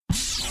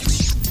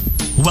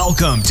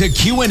Welcome to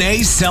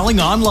Q&A Selling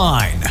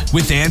Online,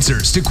 with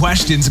answers to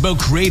questions about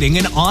creating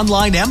an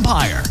online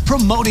empire,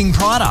 promoting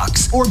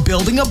products, or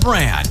building a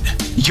brand.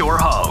 Your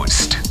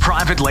host,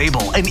 private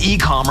label and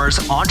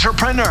e-commerce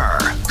entrepreneur,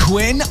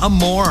 Quinn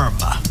Amorm.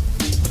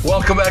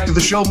 Welcome back to the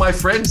show, my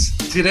friends.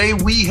 Today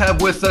we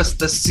have with us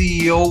the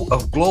CEO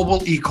of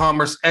Global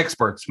E-commerce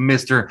Experts,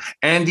 Mr.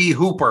 Andy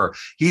Hooper.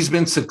 He's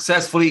been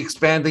successfully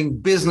expanding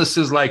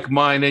businesses like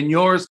mine and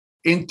yours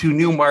into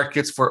new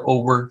markets for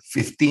over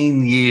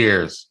 15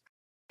 years.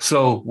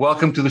 So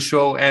welcome to the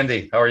show,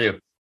 Andy. How are you?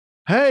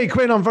 Hey,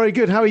 Quinn, I'm very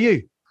good. How are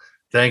you?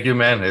 Thank you,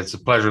 man. It's a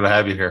pleasure to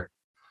have you here.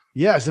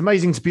 Yeah, it's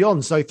amazing to be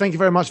on. So thank you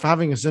very much for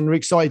having us. And we're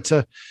excited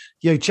to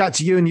chat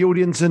to you and the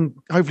audience and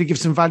hopefully give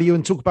some value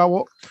and talk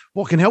about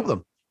what can help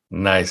them.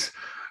 Nice.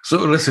 So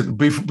listen,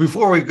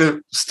 before we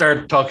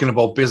start talking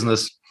about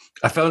business,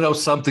 I found out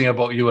something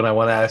about you and I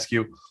want to ask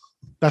you.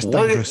 That's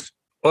dangerous.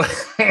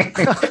 What's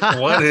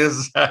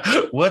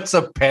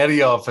a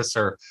petty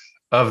officer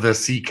of the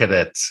Sea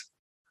Cadets?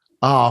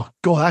 Oh,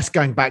 God, that's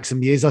going back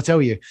some years, I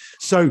tell you.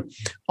 So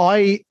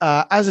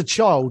as a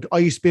child, I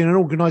used to be in an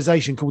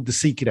organization called the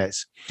Sea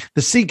Cadets.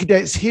 The Sea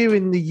Cadets here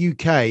in the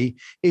UK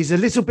is a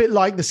little bit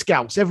like the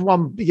Scouts.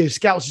 Everyone,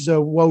 Scouts is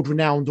a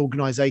world-renowned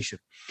organization.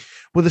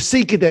 Well, the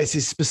Sea Cadets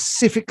is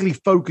specifically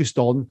focused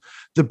on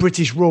the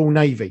British Royal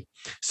Navy.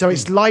 So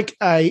it's like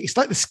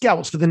the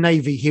Scouts for the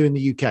Navy here in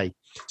the UK.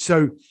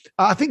 So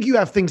I think you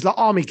have things like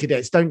Army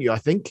Cadets, don't you? I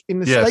think in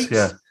the States.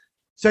 Yeah.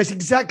 So it's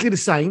exactly the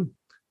same,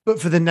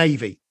 but for the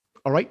Navy.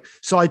 All right.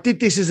 So I did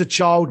this as a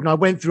child and I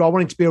wanted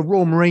to be a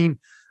Royal Marine,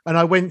 and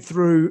I went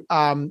through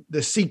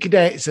the Sea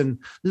Cadets and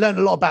learned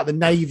a lot about the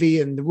Navy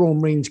and the Royal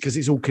Marines because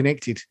it's all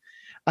connected.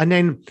 And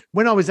then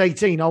when I was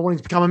 18, I wanted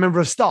to become a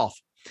member of staff.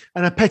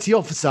 And a petty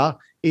officer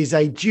is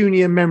a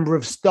junior member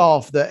of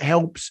staff that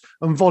helps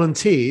and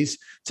volunteers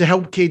to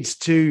help kids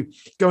to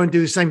go and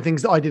do the same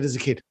things that I did as a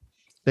kid.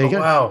 There you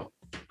go. Wow.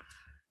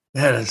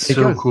 Yeah, that's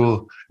so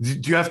cool. Do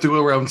you have to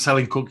go around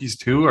selling cookies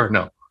too, or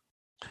no?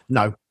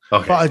 No.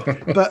 Okay.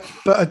 But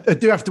I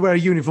do have to wear a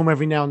uniform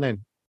every now and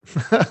then.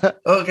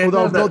 Okay.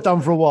 Although I've not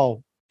done for a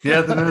while.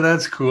 Yeah,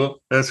 that's cool.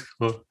 That's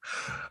cool.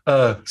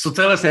 So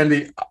tell us,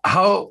 Andy,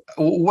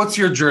 what's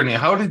your journey?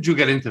 How did you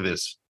get into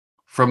this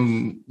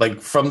from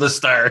the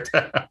start?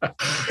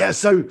 Yeah.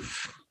 So,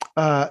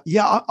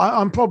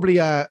 I'm probably,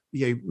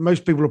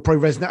 most people will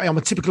probably resonate. I'm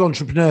a typical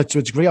entrepreneur to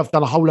a degree. I've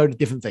done a whole load of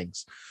different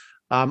things.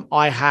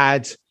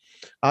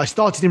 I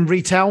started in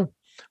retail.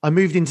 I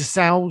moved into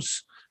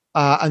sales.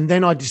 And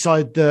then I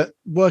decided that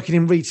working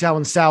in retail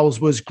and sales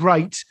was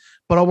great,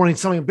 but I wanted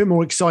something a bit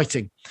more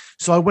exciting.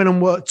 So I went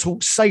and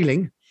taught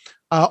sailing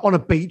on a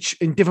beach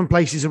in different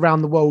places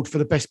around the world for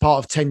the best part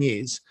of 10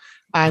 years,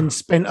 and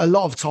spent a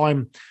lot of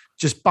time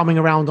just bumming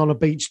around on a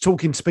beach,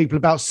 talking to people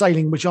about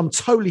sailing, which I'm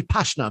totally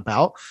passionate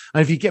about.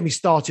 And if you get me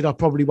started, I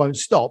probably won't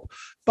stop.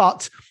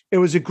 But it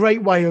was a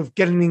great way of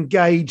getting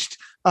engaged.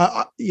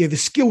 The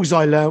skills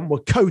I learned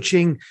were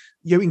coaching,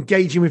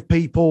 engaging with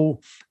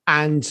people,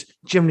 and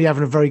generally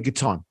having a very good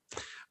time.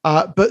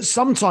 But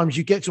sometimes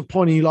you get to a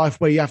point in your life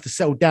where you have to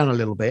settle down a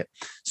little bit.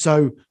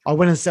 So I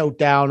went and settled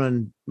down,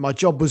 and my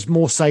job was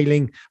more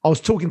sailing. I was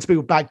talking to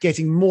people about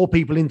getting more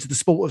people into the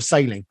sport of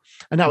sailing,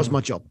 and that was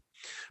my job.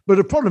 But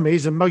the problem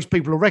is, and most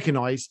people will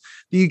recognize,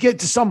 that you get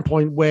to some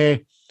point where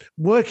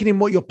working in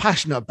what you're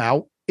passionate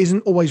about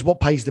isn't always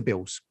what pays the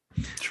bills.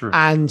 True.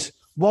 And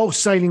while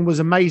sailing was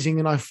amazing,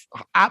 and I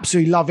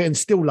absolutely love it and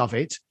still love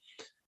it,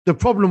 the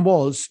problem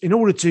was, in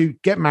order to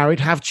get married,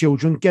 have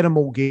children, get a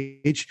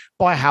mortgage,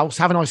 buy a house,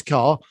 have a nice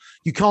car,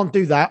 you can't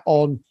do that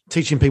on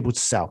teaching people to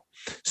sell.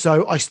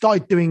 So I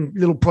started doing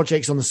little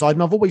projects on the side,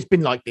 and I've always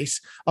been like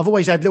this. I've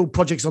always had little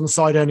projects on the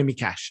side earning me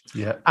cash.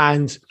 Yeah.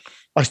 And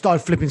I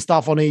started flipping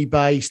stuff on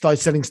eBay,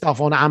 started selling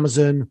stuff on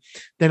Amazon.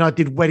 Then I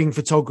did wedding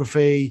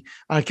photography.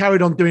 And I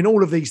carried on doing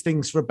all of these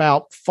things for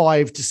about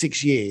 5 to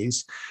 6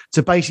 years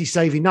to basically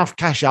save enough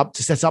cash up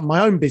to set up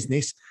my own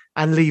business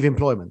and leave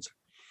employment.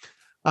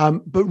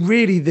 But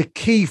really the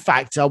key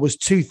factor was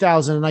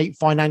 2008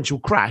 financial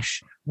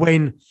crash,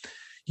 when,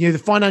 the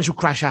financial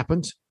crash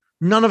happened.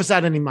 None of us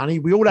had any money.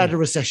 We all had a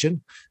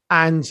recession.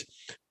 And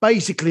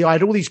basically I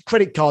had all these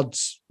credit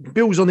cards,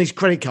 bills on these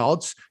credit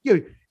cards.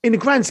 In the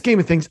grand scheme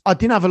of things, I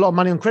didn't have a lot of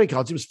money on credit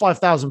cards. It was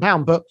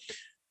 £5,000. But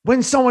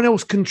when someone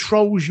else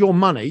controls your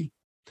money,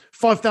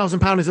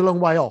 £5,000 is a long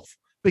way off,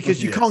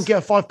 because you can't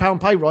get a £5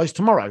 pay rise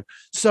tomorrow.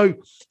 So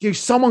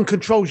someone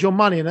controls your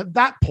money. And at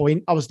that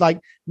point, I was like,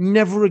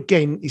 never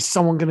again is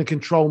someone going to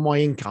control my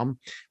income,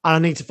 and I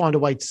need to find a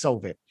way to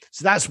solve it.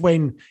 So that's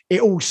when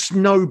it all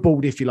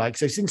snowballed, if you like.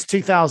 So since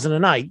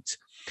 2008,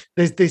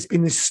 there's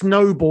been this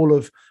snowball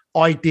of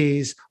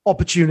ideas,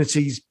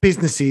 opportunities,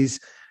 businesses,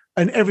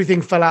 and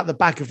everything fell out the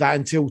back of that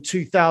until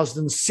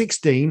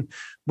 2016,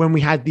 when we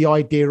had the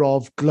idea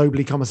of Global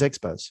E-commerce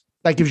Experts.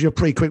 That gives you a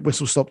pretty quick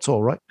whistle-stop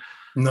tour, right?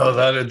 No,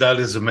 that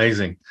is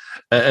amazing.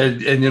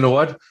 And you know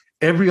what?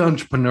 Every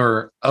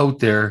entrepreneur out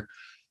there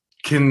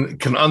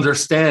can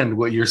understand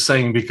what you're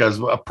saying,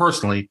 because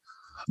personally,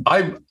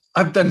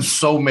 I've done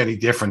so many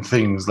different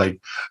things.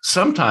 Like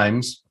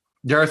sometimes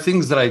there are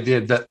things that I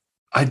did that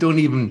I don't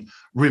even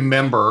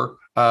remember.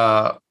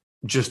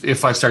 Just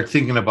if I start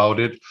thinking about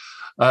it,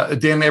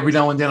 then every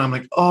now and then I'm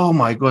like, oh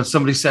my God,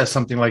 somebody says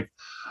something like,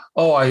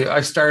 oh,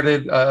 I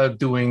started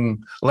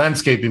doing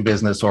landscaping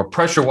business or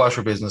pressure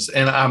washer business.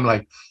 And I'm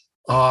like,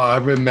 oh, I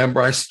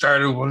remember I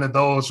started one of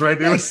those, right?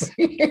 Yes.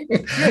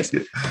 Yes.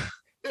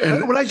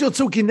 Well, as you're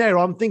talking there,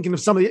 I'm thinking of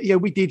some of the,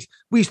 we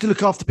used to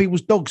look after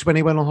people's dogs when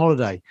they went on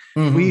holiday.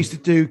 Mm-hmm. We used to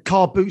do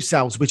car boot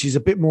sales, which is a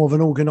bit more of an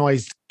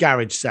organized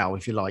garage sale,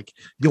 if you like,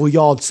 your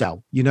yard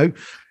sale,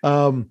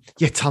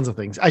 tons of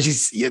things.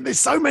 There's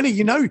so many,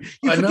 you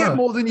forget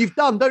more than you've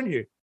done, don't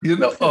you?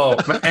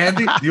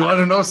 Andy, you want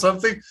to know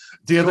something?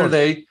 The other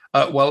day,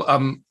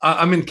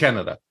 I'm in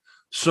Canada,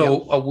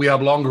 so we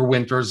have longer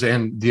winters,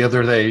 and the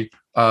other day,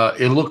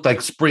 it looked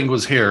like spring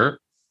was here.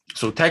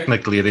 So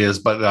technically it is,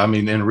 but I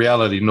mean, in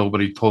reality,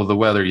 nobody told the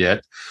weather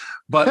yet.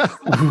 But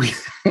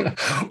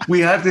we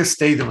had this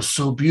day that was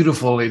so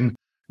beautiful, and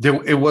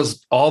it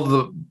was all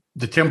the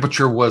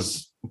temperature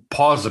was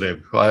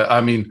positive.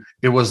 I mean,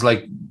 it was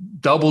like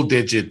double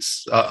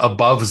digits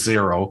above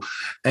zero.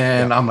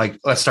 And I'm like,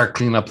 let's start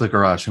cleaning up the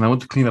garage. And I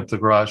went to clean up the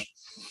garage,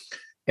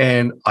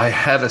 and I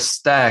had a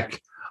stack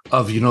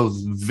of,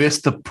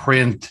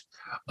 Vistaprint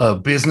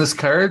business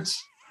cards.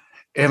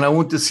 And I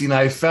went to see, and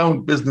I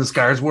found business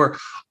cards where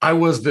I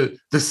was the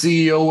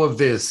CEO of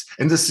this,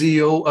 and the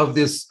CEO of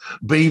this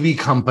baby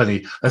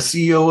company, a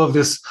CEO of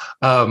this,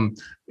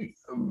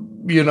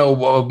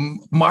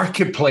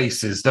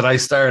 marketplaces that I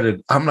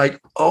started. I'm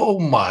like, oh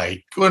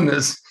my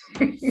goodness.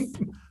 We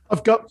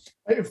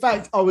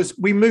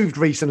moved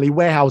recently,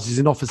 warehouses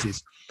and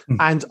offices,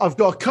 and I've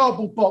got a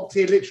cardboard box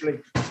here, literally,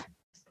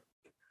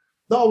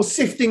 that I was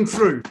sifting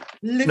through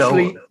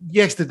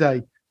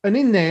yesterday. And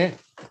in there,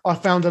 I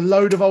found a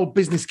load of old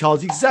business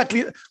cards.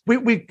 Exactly.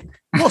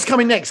 What's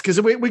coming next?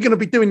 Because we're going to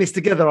be doing this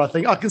together, I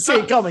think. I can see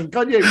it coming.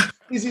 Can't you?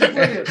 This is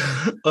brilliant.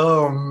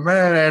 Oh,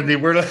 man, Andy,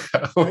 we're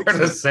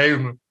the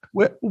same.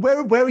 Where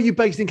are you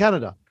based in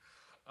Canada?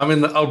 I'm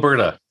in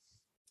Alberta.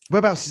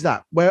 Whereabouts is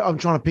that? Where I'm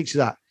trying to picture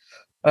that.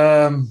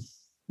 Well,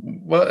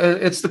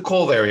 it's the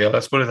cold area.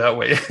 Let's put it that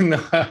way.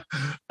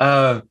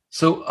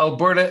 So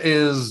Alberta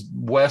is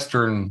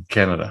Western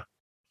Canada.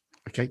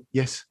 Okay.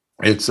 Yes.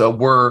 It's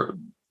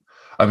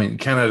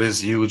Canada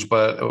is huge,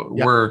 but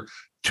we're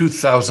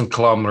 2,000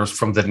 kilometers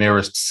from the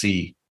nearest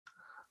sea.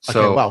 So,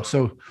 okay, wow.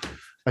 So,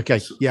 okay.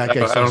 Yeah.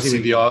 Okay. I don't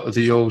see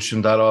the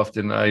ocean that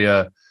often.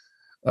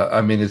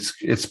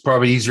 It's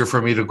probably easier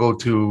for me to go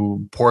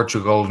to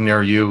Portugal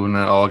near you and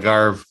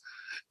Algarve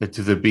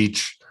to the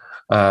beach.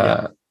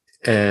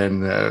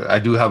 And I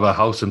do have a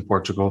house in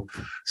Portugal.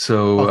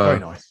 So,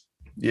 very nice.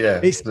 Yeah.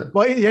 The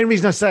only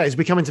reason I say it is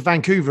we're coming to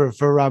Vancouver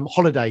for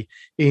holiday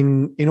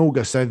in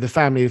August. So the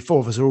family of four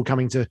of us are all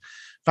coming to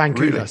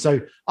Vancouver. Really?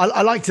 So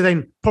I like to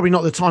then, probably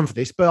not the time for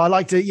this, but I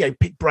like to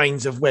pick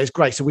brains of where's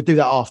great. So we'll do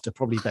that after,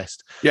 probably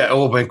best. Yeah.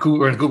 Oh,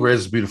 Vancouver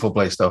is a beautiful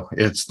place though.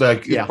 It's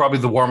probably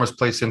the warmest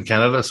place in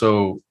Canada.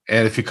 So,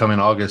 and if you come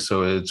in August,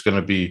 so it's going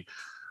to be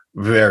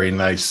very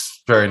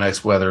nice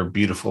weather,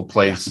 beautiful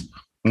place,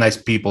 nice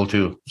people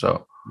too.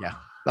 So yeah.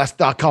 I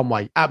can't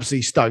wait.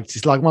 Absolutely stoked.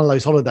 It's like one of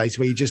those holidays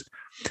where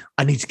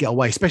I need to get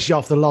away, especially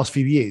after the last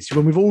few years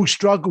when we've all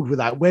struggled with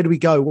that. Where do we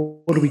go?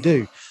 What do we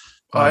do?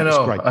 I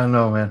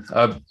know, man.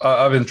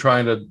 I've been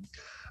trying to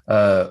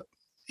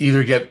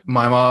either get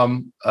my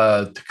mom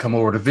to come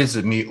over to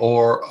visit me,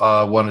 or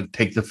want to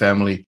take the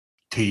family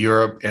to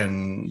Europe,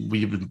 and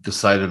we've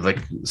decided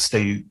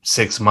stay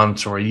 6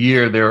 months or a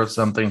year there or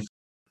something.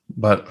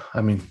 But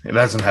I mean, it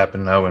hasn't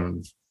happened now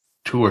in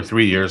 2 or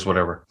 3 years,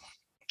 whatever.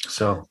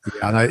 So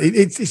I know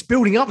it's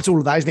building up to all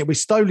of that, isn't it? We're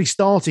slowly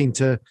starting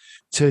to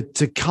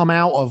come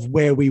out of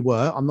where we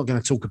were. I'm not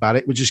going to talk about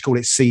it. We'll just call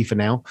it C for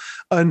now.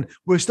 And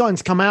we're starting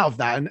to come out of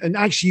that. And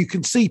actually, you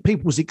can see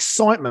people's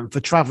excitement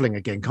for traveling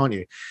again, can't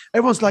you?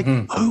 Everyone's like,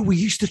 oh, we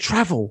used to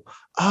travel.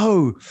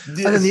 Oh,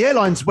 yes. And then the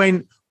airlines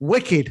went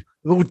wicked.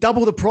 We'll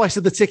double the price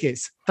of the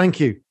tickets. Thank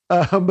you.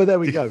 But there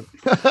we go.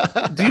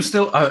 Do you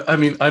still?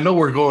 I know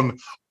we're going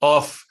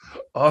off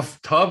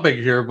topic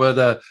here,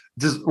 but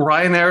does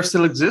Ryanair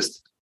still exist?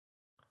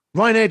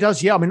 Ryanair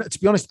does, yeah. I mean, to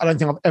be honest, I don't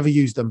think I've ever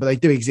used them, but they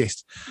do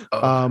exist.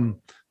 Oh.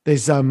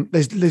 There's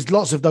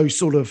lots of those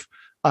sort of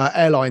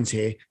airlines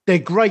here. They're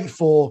great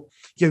for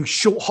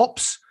short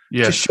hops,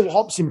 just short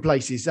hops in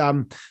places.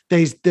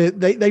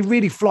 They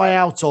really fly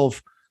out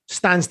of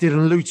Stansted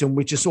and Luton,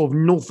 which are sort of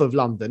north of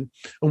London,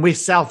 and we're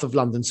south of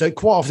London, so it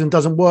quite often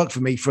doesn't work for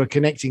me for a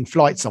connecting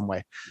flight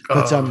somewhere.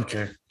 But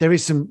okay.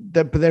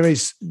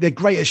 They're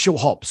great at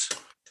short hops.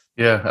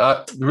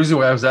 Yeah, the reason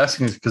why I was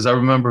asking is because I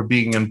remember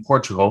being in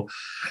Portugal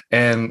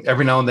and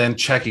every now and then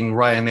checking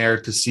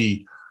Ryanair to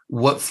see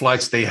what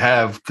flights they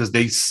have, because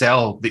they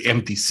sell the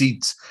empty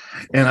seats.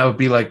 And I would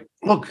be like,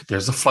 look,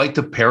 there's a flight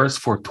to Paris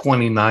for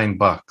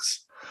 $29.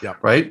 Yeah.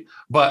 Right.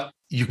 But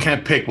you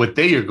can't pick what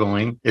day you're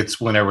going. It's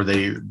whenever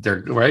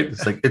they're right.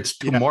 It's like, it's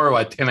tomorrow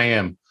at 10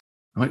 a.m.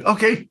 I'm like,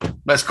 okay,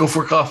 let's go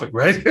for coffee.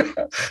 Right.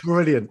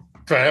 Brilliant.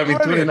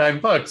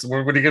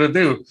 $29. What are you going to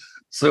do?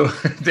 So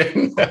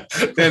then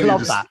I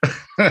love that.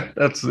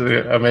 That's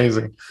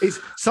amazing.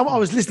 I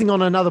was listening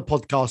on another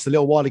podcast a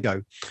little while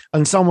ago,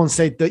 and someone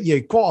said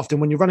that quite often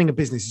when you're running a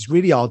business, it's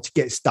really hard to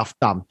get stuff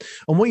done.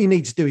 And what you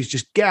need to do is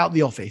just get out of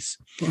the office.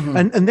 Mm-hmm.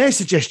 And their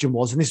suggestion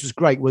was, and this was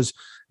great, was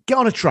get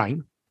on a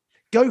train,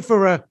 go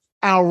for an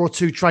hour or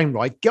two train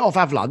ride, get off,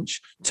 have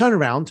lunch, turn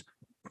around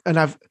and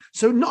have.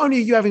 So not only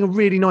are you having a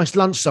really nice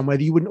lunch somewhere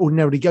that you wouldn't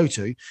ordinarily go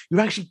to, you're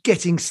actually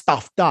getting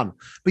stuff done.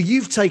 But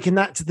you've taken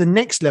that to the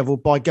next level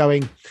by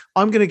going,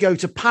 I'm going to go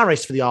to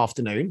Paris for the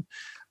afternoon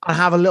and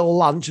have a little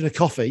lunch and a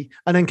coffee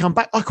and then come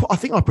back. I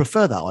think I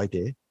prefer that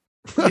idea.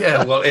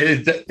 Yeah, well,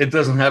 it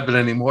doesn't happen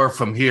anymore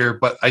from here,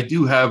 but I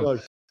do have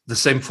the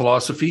same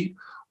philosophy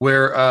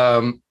where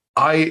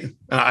I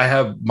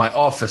have my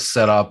office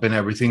set up and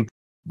everything,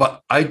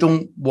 but I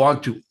don't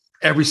want to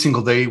every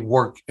single day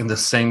work in the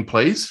same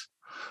place.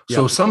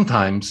 So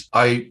sometimes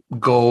I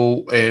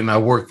go and I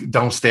work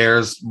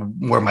downstairs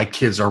where my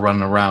kids are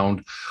running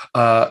around.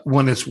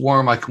 When it's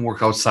warm, I can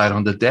work outside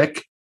on the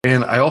deck.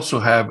 And I also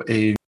have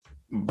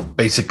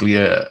basically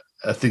a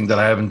thing that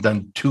I haven't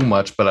done too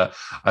much, but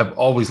I've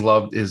always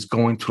loved is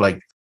going to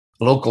like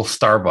local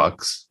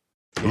Starbucks,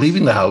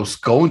 leaving the house,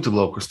 going to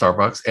local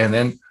Starbucks, and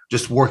then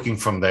just working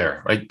from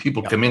there, right?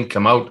 People come in,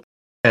 come out.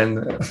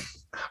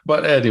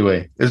 But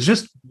anyway, it's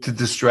just to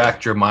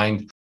distract your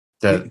mind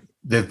that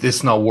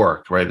this not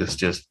work, right? It's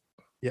just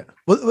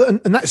Well,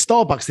 and that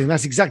Starbucks thing,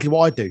 that's exactly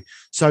what I do.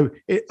 So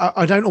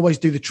I don't always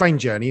do the train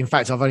journey. In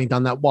fact, I've only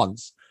done that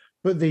once.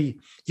 But the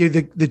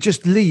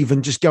just leave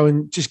and just go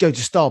to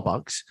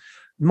Starbucks.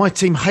 My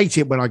team hate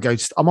it when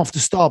I'm off to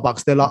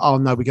Starbucks. They're like, oh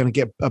no, we're going to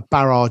get a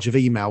barrage of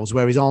emails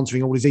where he's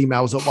answering all his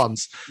emails at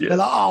once. Yeah. They're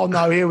like, oh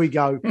no, here we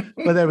go.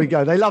 But there we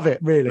go. They love it,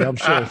 really, I'm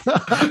sure.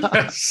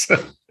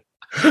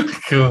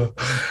 Cool.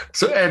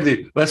 So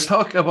Andy, let's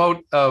talk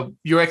about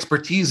your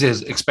expertise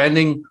is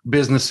expanding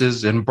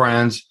businesses and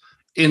brands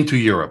into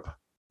Europe.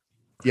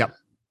 Yep.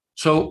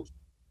 So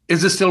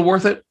is it still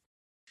worth it?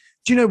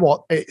 Do you know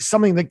what? It's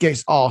something that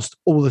gets asked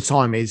all the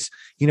time is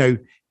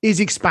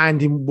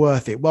expanding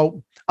worth it?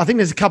 Well, I think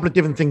there's a couple of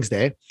different things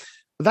there.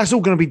 That's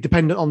all going to be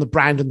dependent on the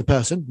brand and the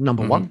person,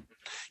 number one.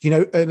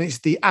 And it's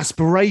the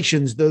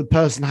aspirations that the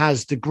person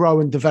has to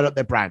grow and develop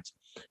their brand.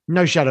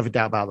 No shadow of a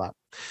doubt about that.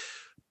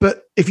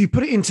 But if you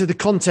put it into the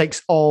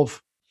context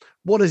of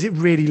what does it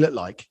really look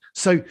like?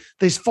 So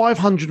there's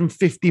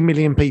 550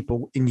 million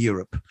people in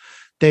Europe.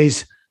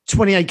 There's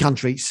 28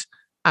 countries,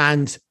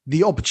 and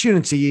the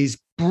opportunity is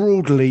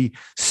broadly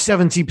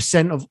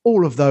 70% of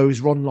all of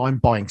those are online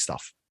buying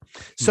stuff.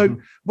 So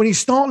when you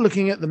start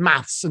looking at the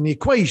maths and the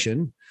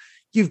equation,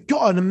 you've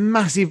got a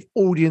massive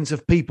audience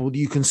of people that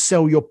you can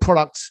sell your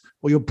products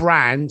or your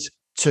brand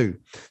to.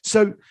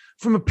 So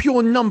from a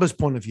pure numbers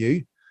point of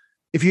view,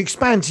 if you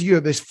expand to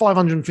Europe, there's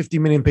 550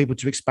 million people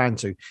to expand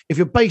to. If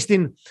you're based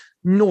in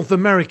North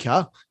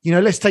America,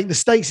 let's take the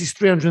States, is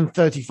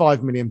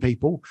 335 million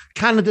people.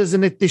 Canada's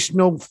an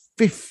additional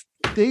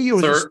 50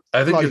 or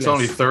I think it's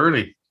only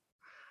 30.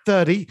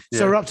 30. Yeah.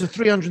 So we're up to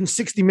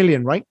 360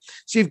 million, right?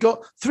 So you've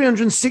got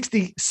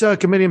 360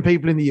 circa million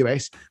people in the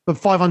US, but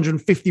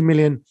 550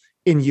 million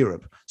in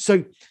Europe.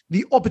 So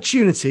the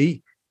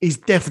opportunity is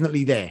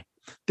definitely there.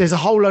 There's a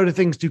whole load of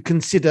things to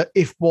consider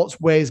if, what's,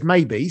 where's,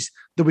 maybes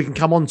that we can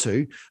come on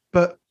to.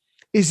 But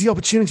is the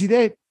opportunity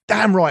there?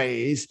 Damn right it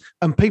is.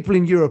 And people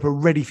in Europe are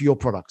ready for your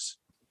products.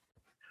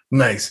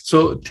 Nice.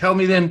 So tell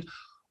me then,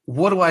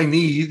 what do I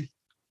need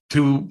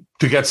to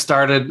get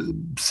started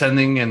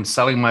sending and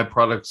selling my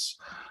products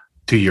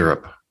to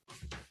Europe?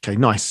 Okay,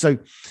 nice. So,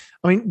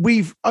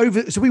 we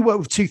work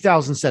with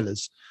 2,000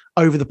 sellers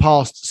over the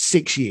past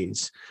 6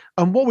 years.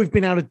 And what we've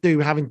been able to do,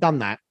 having done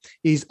that,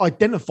 is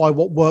identify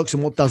what works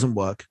and what doesn't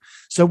work.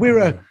 So we're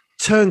a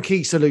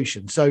turnkey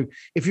solution. So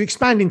if you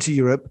expand into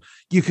Europe,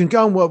 you can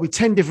go and work with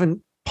 10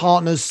 different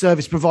partners,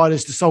 service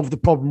providers to solve the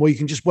problem, or you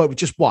can just work with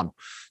just one.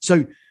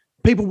 So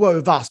people work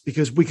with us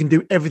because we can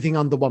do everything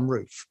under one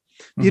roof.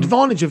 The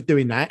advantage of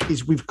doing that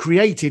is we've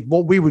created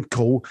what we would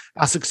call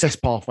a success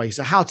pathway.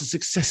 So how to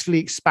successfully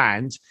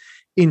expand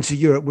into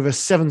Europe with a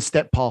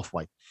 7-step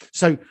pathway.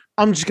 So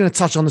I'm just going to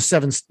touch on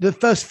the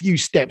first few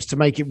steps to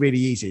make it really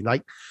easy.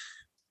 Like,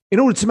 in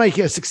order to make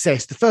it a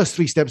success, the first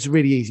 3 steps are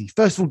really easy.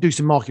 First of all, do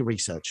some market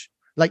research.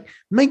 Like,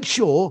 make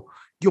sure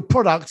your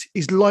product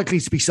is likely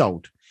to be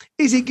sold.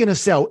 Is it going to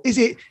sell? Is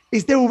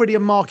there already a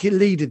market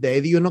leader there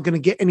that you're not going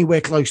to get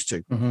anywhere close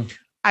to?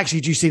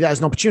 Actually, do you see that as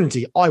an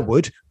opportunity? I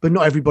would, but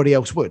not everybody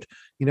else would.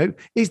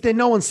 Is there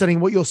no one selling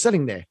what you're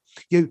selling there?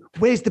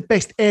 Where's the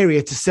best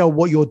area to sell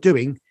what you're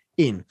doing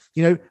in?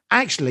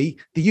 Actually,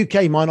 the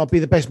UK might not be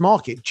the best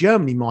market.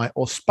 Germany might,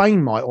 or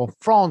Spain might, or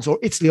France, or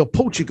Italy, or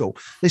Portugal.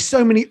 There's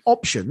so many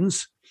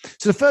options.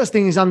 So the first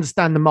thing is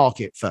understand the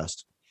market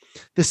first.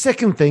 The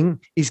second thing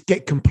is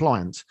get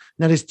compliant.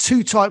 Now, there's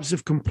 2 types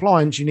of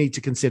compliance you need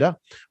to consider.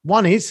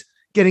 One is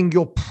getting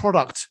your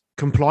product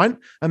compliant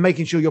and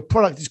making sure your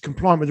product is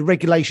compliant with the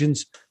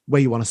regulations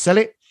where you want to sell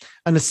it.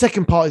 And the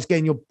second part is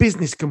getting your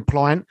business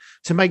compliant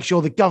to make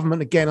sure the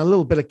government are getting a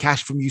little bit of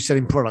cash from you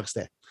selling products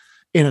there.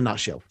 in a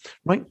nutshell,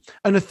 right?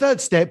 And the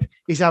third step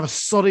is have a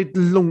solid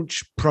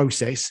launch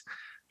process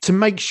to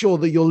make sure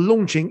that you're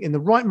launching in the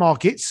right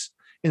markets,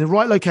 in the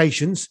right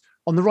locations,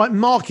 on the right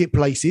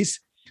marketplaces,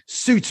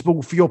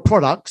 suitable for your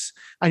products,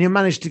 and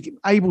you're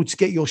able to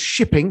get your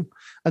shipping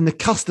and the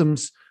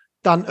customs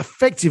done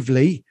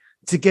effectively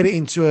to get it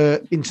into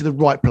the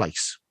right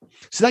place.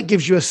 So that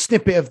gives you a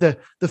snippet of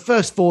the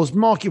first four is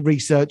market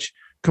research,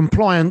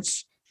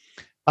 compliance.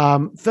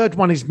 Third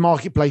one is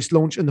marketplace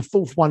launch, and the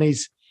fourth one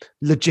is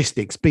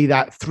logistics, be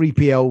that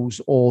 3PLs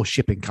or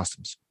shipping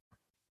customs.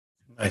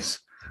 Nice.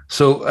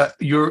 So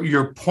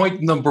your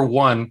point number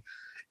one,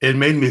 it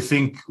made me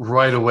think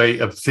right away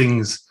of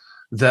things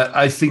that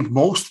I think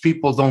most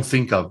people don't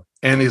think of.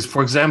 And is,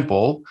 for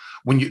example,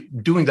 when you're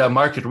doing that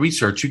market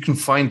research, you can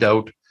find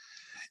out,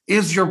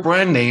 is your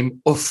brand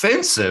name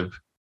offensive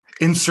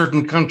in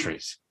certain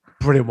countries?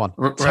 Brilliant one.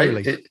 Right?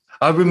 Totally.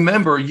 I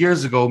remember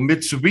years ago,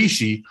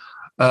 Mitsubishi,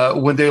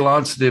 when they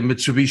launched the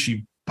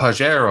Mitsubishi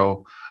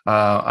Pajero,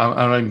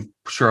 I'm not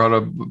sure how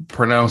to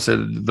pronounce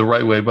it the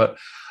right way, but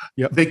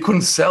they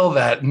couldn't sell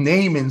that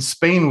name in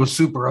Spain, was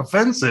super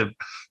offensive.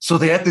 So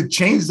they had to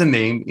change the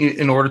name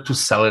in order to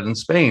sell it in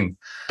Spain.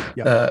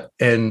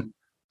 And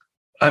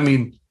I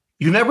mean,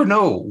 you never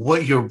know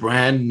what your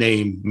brand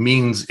name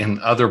means in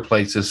other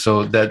places.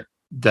 So that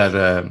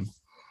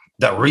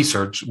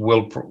research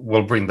will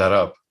bring that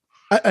up.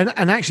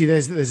 And actually,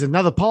 there's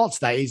another part to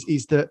that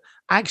is that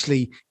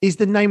actually is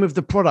the name of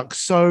the product.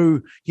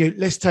 So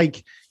let's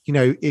take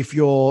if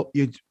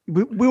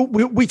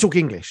we talk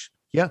English,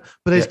 but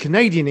there's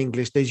Canadian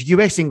English, there's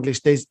US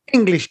English, there's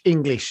English,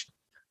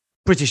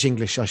 British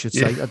English, I should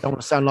say. I don't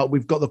want to sound like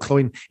we've got the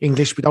cloying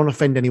English. We don't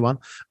offend anyone,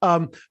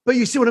 but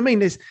you see what I mean.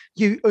 There's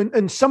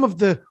and some of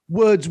the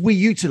words we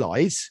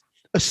utilize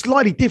are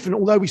slightly different,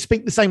 although we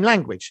speak the same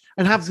language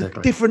and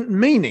have different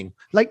meaning.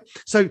 Like,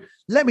 so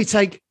let me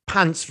take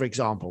pants, for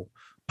example.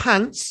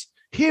 Pants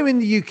here in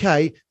the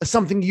UK are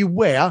something you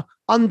wear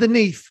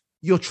underneath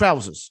your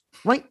trousers,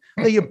 right?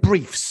 They're your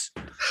briefs.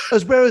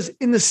 Whereas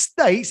in the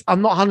States,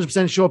 I'm not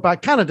 100% sure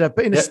about Canada,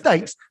 but in the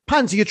States,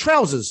 pants are your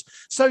trousers.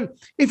 So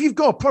if you've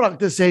got a product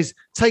that says,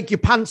 take your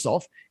pants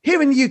off,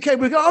 here in the UK,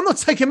 we go, I'm not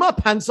taking my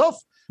pants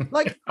off.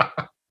 Like,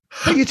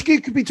 but you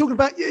could be talking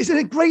about, it's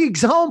a great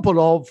example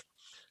of,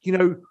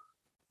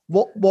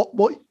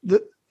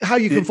 how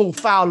you can fall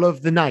foul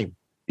of the name.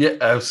 Yeah,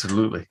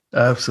 absolutely.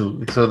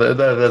 Absolutely. So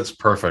that's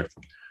perfect.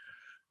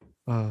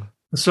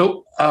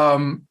 So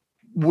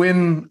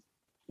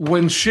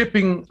when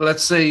shipping,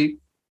 let's say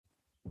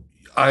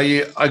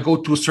I go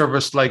to a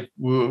service like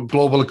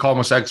Global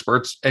E-commerce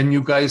Experts, and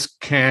you guys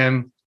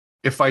can,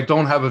 if I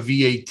don't have a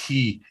VAT,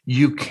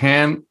 you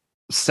can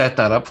set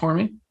that up for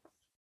me?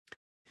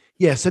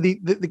 Yeah, so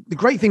the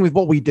great thing with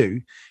what we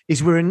do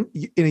is we're in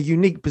a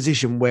unique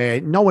position where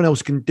no one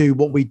else can do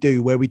what we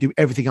do, where we do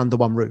everything under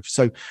one roof.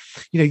 So,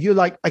 you're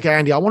like, okay,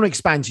 Andy, I want to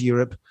expand to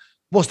Europe.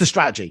 What's the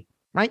strategy,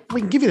 right?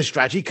 We can give you the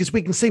strategy because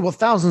we can see what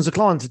thousands of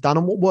clients have done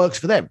and what works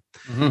for them.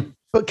 Mm-hmm.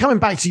 But coming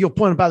back to your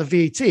point about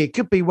the VAT, it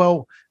could be,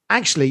 well,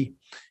 actually,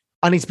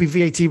 I need to be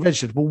VAT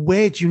registered. Well,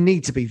 where do you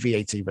need to be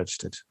VAT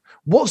registered?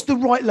 What's the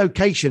right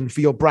location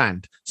for your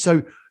brand?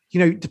 So,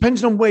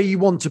 depending on where you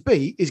want to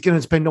be is going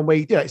to depend on where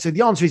you do it. So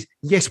the answer is,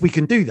 yes, we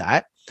can do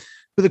that.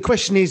 But the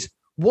question is,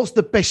 what's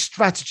the best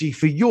strategy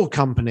for your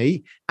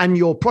company and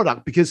your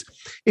product? Because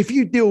if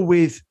you deal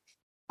with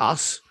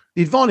us,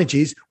 the advantage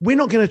is we're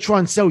not going to try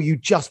and sell you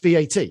just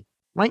VAT,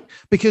 right?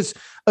 Because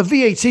a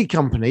VAT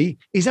company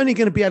is only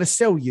going to be able to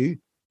sell you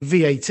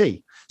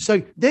VAT.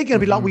 So they're going to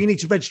be like, well, you need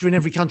to register in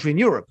every country in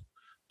Europe.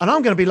 And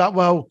I'm going to be like,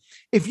 well,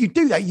 if you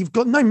do that, you've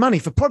got no money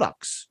for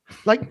products.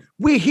 Like,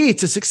 we're here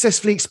to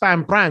successfully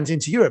expand brands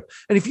into Europe.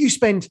 And if you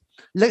spend,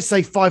 let's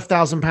say,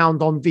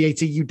 £5,000 on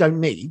VAT you don't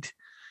need,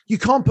 you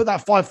can't put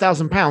that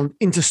 £5,000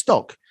 into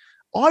stock.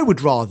 I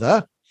would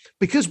rather,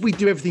 because we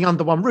do everything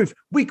under one roof,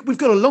 we've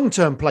got a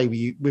long-term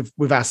play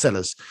with our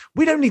sellers.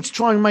 We don't need to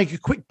try and make a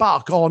quick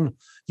buck on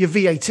your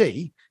VAT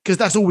because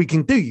that's all we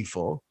can do you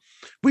for.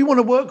 We want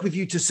to work with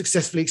you to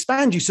successfully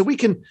expand you. So we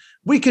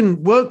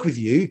can work with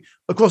you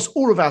across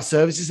all of our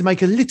services to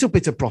make a little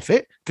bit of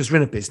profit, because we're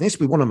in a business.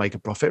 We want to make a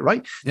profit,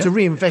 right? Yep. To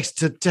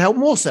reinvest to help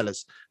more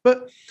sellers.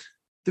 But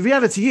the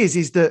reality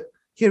is that,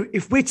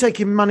 if we're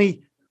taking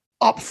money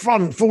up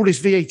front for all this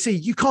VAT,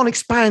 you can't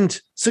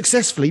expand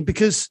successfully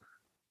because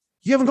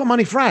you haven't got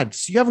money for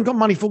ads. You haven't got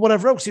money for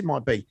whatever else it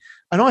might be.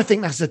 And I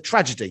think that's a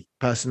tragedy,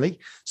 personally.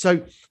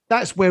 So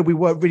that's where we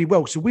work really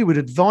well. So we would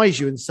advise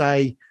you and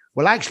say,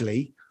 well,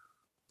 actually,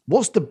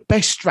 what's the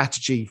best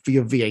strategy for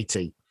your VAT?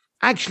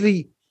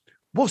 Actually,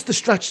 what's the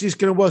strategy that's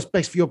going to work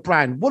best for your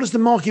brand? What is the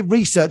market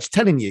research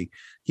telling you?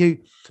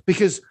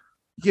 Because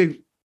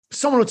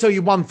someone will tell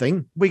you one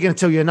thing, we're going to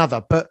tell you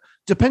another, but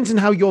depends on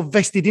how your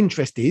vested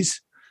interest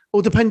is,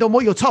 or depend on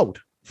what you're told.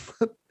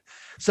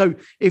 So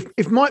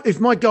if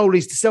my goal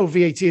is to sell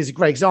VAT as a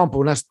great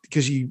example, and that's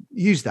because you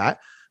use that,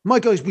 my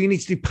goal is we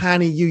need to do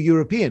pan-EU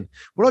European.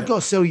 Well, I've got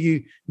to sell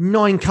you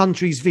 9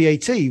 countries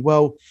VAT.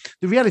 Well,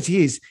 the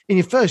reality is, in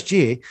your first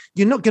year,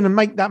 you're not going to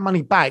make that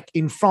money back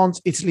in France,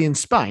 Italy, and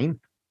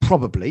Spain.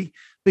 probably,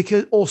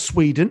 because or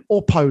Sweden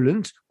or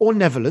Poland or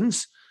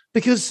Netherlands,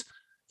 because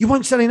you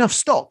won't sell enough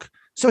stock.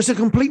 So it's a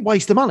complete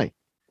waste of money.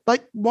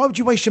 Like, why would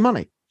you waste your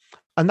money?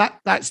 And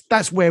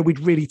that's where we'd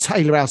really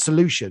tailor our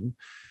solution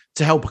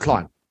to help a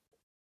client.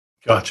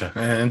 Gotcha.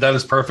 And that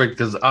is perfect,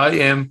 because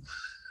I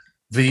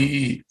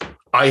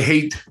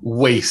hate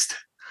waste.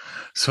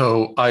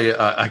 So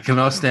I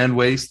cannot stand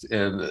waste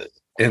in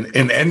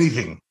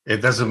anything. It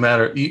doesn't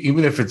matter.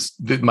 Even if it's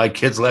my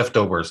kids'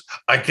 leftovers,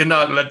 I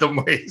cannot let them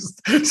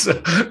waste.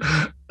 So,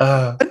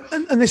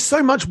 and there's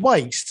so much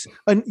waste.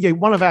 And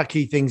one of our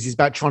key things is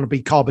about trying to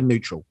be carbon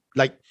neutral.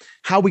 Like,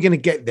 how are we going to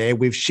get there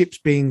with ships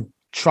being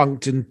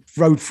trunked and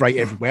road freight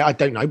everywhere? I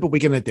don't know, but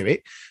we're going to do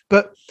it.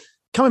 But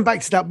coming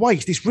back to that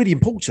waste, it's really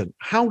important.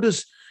 How do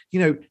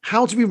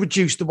we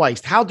reduce the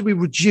waste? How do we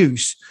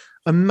reduce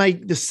and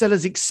make the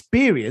seller's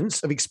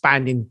experience of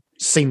expanding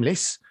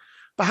seamless?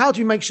 But how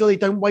do you make sure they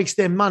don't waste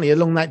their money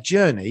along that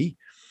journey?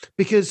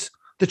 Because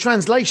the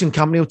translation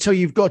company will tell you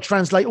you've got to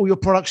translate all your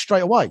products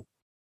straight away.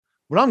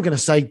 Well, I'm going to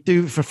say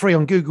do it for free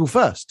on Google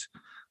first.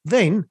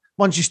 Then,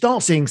 once you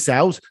start seeing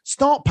sales,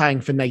 start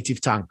paying for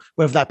native tongue,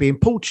 whether that be in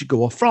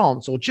Portugal or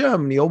France or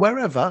Germany or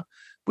wherever.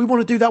 We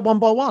want to do that one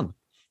by one,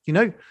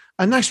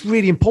 and that's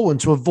really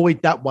important to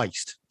avoid that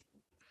waste.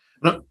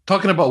 Now,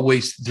 talking about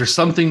waste, there's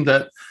something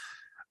that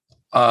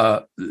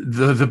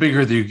the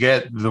bigger you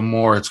get, the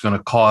more it's going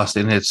to cost.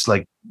 And it's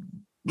like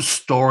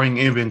storing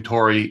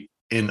inventory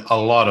in a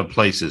lot of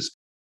places.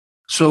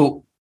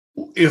 So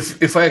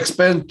if I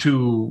expand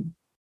to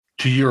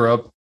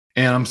Europe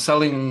and I'm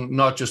selling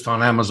not just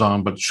on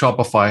Amazon, but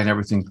Shopify and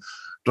everything,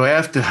 do I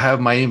have to have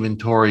my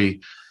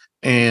inventory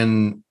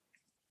in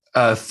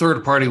a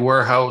third-party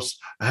warehouse?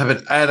 I have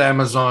it at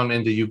Amazon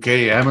in the UK,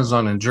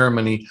 Amazon in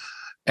Germany,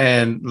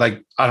 and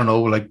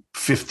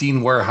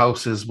 15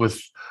 warehouses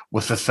with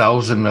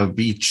 1,000 of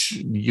each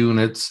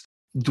units.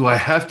 Do I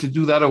have to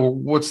do that, or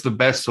what's the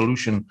best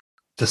solution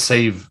to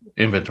save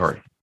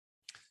inventory?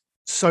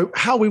 So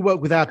how we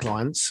work with our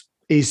clients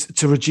is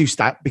to reduce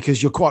that,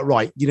 because you're quite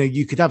right.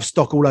 You could have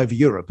stock all over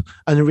Europe,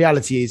 and the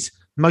reality is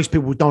most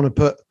people don't want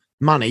to put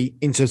money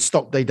into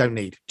stock they don't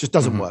need. Just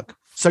doesn't work.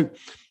 So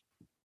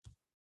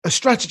a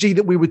strategy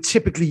that we would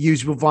typically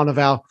use with one of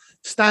our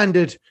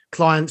standard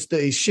clients that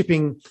is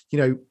shipping,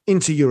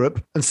 into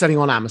Europe and selling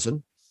on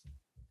Amazon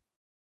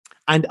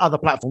and other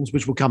platforms,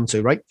 which we'll come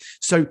to, right?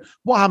 So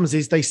what happens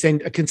is they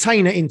send a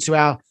container into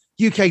our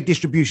UK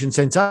distribution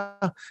center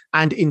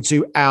and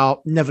into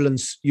our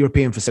Netherlands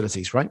European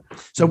facilities, right?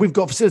 So we've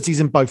got facilities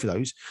in both of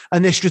those,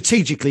 and they're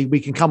strategically, we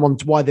can come on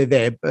to why they're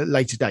there at a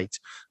later date.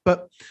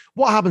 But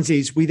what happens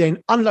is we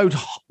then unload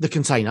the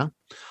container.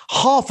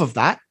 Half of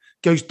that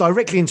goes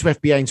directly into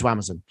FBA, into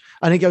Amazon,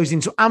 and it goes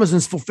into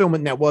Amazon's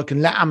fulfillment network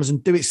and let Amazon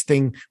do its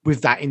thing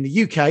with that in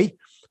the UK.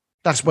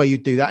 That's where you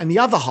do that. And the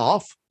other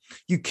half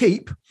you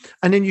keep,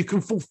 and then you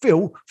can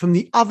fulfill from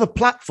the other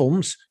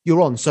platforms you're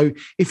on. So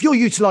if you're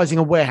utilizing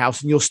a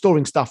warehouse and you're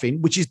storing stuff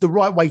in, which is the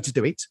right way to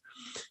do it,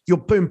 you're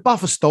putting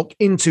buffer stock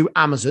into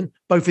Amazon,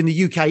 both in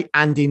the UK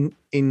and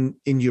in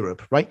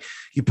Europe, right?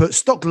 You put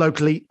stock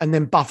locally and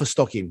then buffer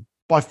stock in.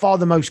 By far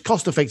the most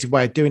cost-effective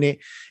way of doing it.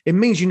 It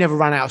means you never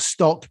run out of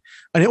stock.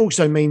 And it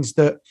also means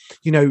that,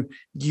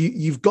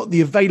 you've got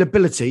the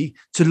availability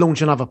to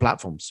launch on other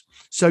platforms.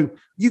 So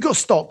you got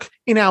stock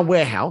in our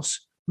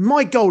warehouse.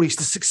 My goal is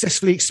to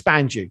successfully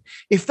expand you.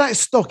 If that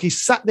stock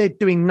is sat there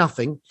doing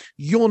nothing,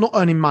 you're not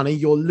earning money,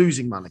 you're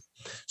losing money.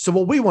 So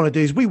what we want to do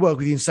is we work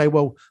with you and say,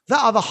 well,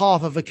 that other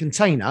half of a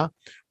container,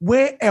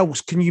 where else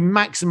can you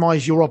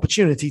maximize your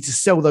opportunity to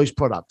sell those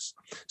products?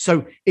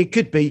 So it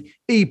could be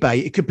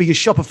eBay, it could be your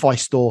Shopify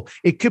store,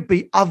 it could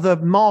be other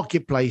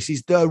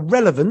marketplaces that are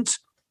relevant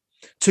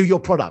to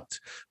your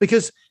product.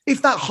 Because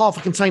if that half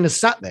a container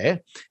sat there,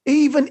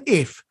 even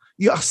if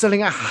you are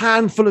selling a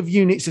handful of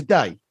units a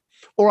day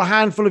or a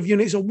handful of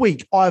units a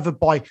week, either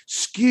by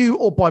SKU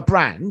or by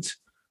brand,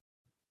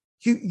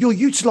 you're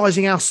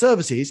utilizing our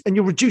services and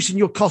you're reducing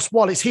your cost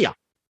while it's here.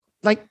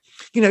 Like,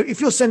 if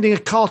you're sending a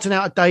carton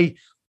out a day,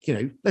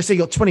 let's say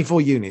you got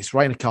 24 units,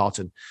 right, in a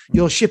carton,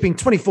 you're shipping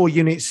 24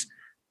 units,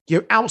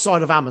 you're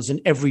outside of Amazon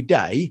every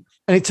day,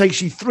 and it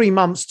takes you 3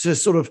 months to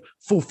sort of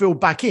fulfill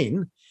back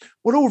in.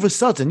 Well, all of a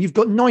sudden you've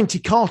got 90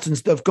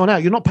 cartons that have gone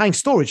out. You're not paying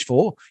storage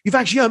for, you've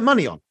actually earned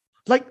money on.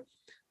 Like,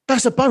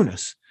 that's a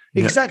bonus.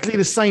 Yeah. Exactly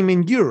the same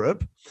in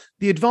Europe.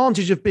 The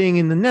advantage of being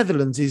in the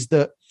Netherlands is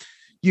that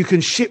you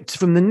can ship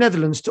from the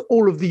Netherlands to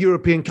all of the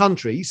European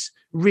countries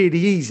really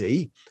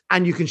easy,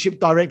 and you can ship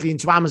directly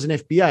into Amazon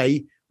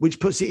FBA, which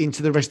puts it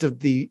into the rest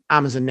of the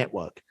Amazon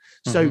network.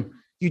 So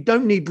you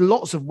don't need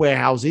lots of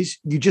warehouses.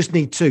 You just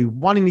need 2,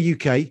 one in the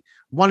UK,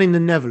 one in the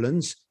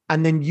Netherlands,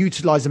 and then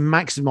utilize and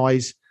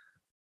maximize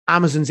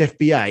Amazon's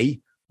FBA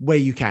where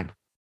you can.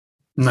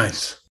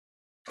 Nice.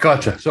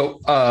 Gotcha. So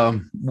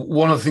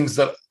one of the things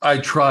that I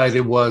tried,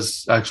 it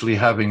was actually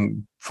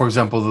having, for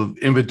example,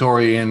 the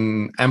inventory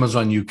in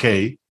Amazon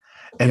UK,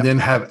 and then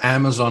have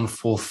Amazon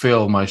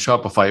fulfill my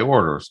Shopify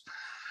orders.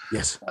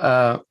 Yes.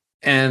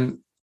 And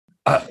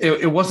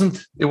It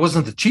wasn't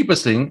the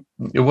cheapest thing.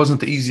 It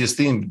wasn't the easiest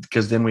thing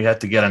because then we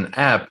had to get an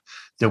app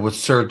that would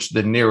search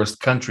the nearest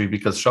country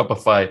because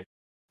Shopify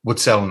would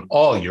sell in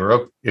all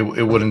Europe. It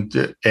wouldn't,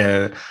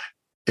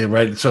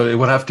 right? So it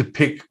would have to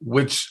pick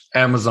which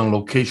Amazon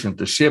location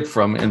to ship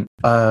from, and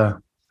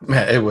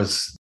man, it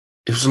was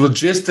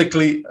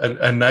logistically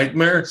a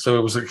nightmare. So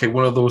it was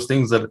one of those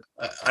things that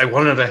I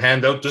wanted to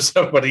hand out to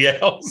somebody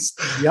else.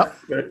 Yep.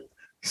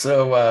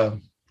 So,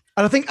 and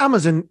I think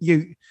Amazon,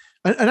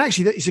 and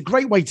actually, it's a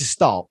great way to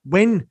start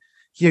when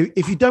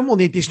if you don't want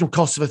the additional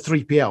cost of a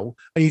 3PL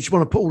and you just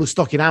want to put all the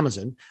stock in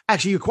Amazon,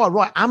 actually, you're quite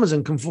right.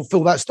 Amazon can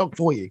fulfill that stock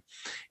for you.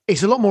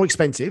 It's a lot more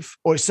expensive,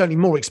 or it's certainly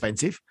more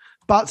expensive.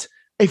 But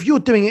if you're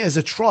doing it as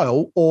a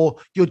trial, or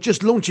you're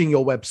just launching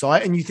your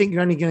website and you think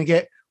you're only going to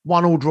get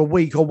one order a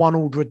week or one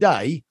order a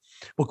day,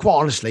 well, quite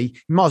honestly,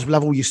 you might as well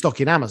have all your stock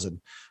in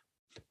Amazon.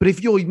 But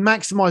if you're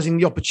maximizing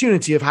the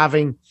opportunity of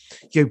having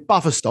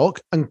buffer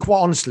stock, and quite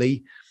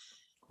honestly,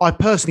 I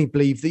personally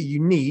believe that you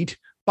need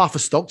buffer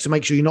stock to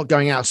make sure you're not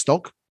going out of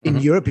stock in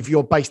Europe if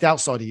you're based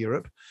outside of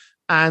Europe.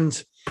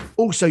 And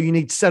also you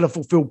need Seller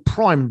Fulfilled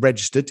Prime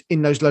registered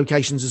in those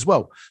locations as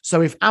well.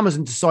 So if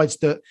Amazon decides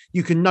that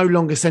you can no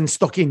longer send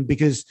stock in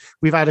because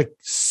we've had a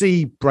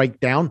sea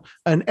breakdown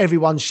and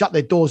everyone's shut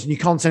their doors and you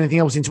can't send anything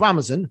else into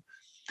Amazon,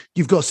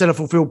 you've got Seller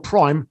Fulfilled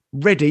Prime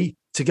ready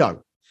to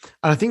go.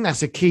 And I think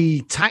that's a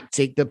key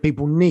tactic that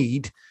people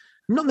need,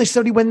 not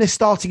necessarily when they're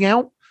starting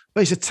out,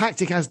 but it's a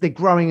tactic as they're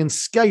growing and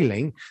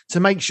scaling to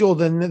make sure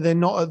that they're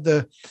not at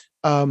the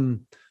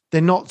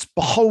they're not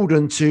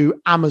beholden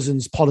to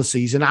Amazon's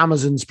policies and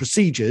Amazon's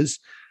procedures.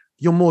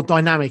 You're more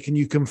dynamic and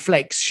you can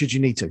flex should you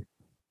need to.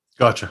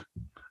 Gotcha.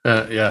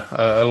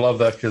 I love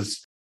that,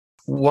 because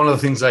one of the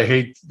things I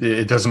hate,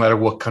 it doesn't matter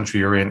what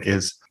country you're in,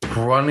 is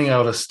running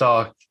out of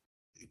stock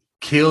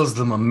kills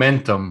the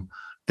momentum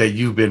that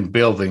you've been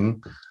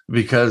building.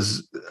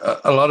 Because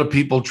a lot of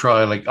people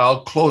try, like,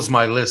 I'll close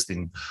my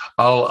listing,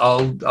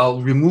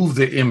 I'll remove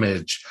the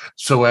image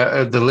so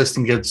the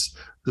listing gets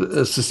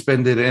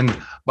suspended,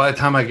 and by the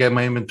time I get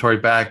my inventory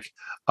back,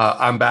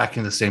 I'm back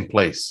in the same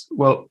place.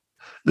 Well,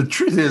 the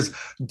truth is,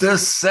 the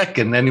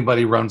second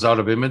anybody runs out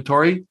of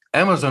inventory,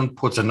 Amazon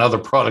puts another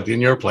product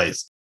in your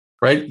place,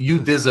 right?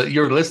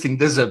 Your listing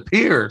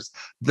disappears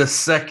the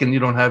second you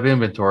don't have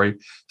inventory.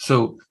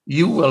 So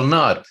you will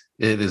not.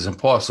 It is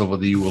impossible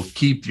that you will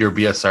keep your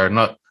BSR,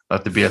 not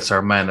the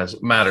BSR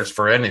matters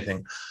for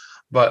anything,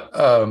 but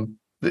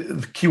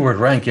the keyword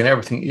ranking,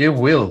 everything, it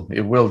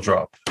will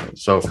drop.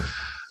 So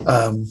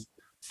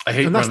I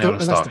hate running out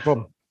of stock. That's the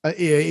problem.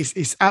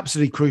 It's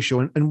absolutely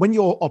crucial. And when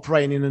you're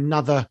operating in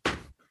another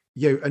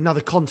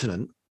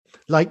continent,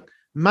 like,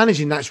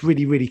 managing that's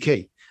really, really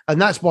key. And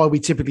that's why we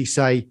typically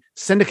say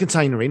send a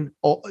container in,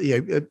 or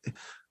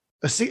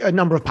a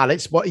number of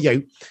pallets.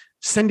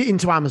 Send it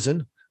into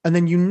Amazon, and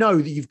then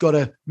that you've got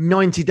a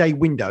 90-day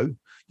window.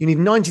 You need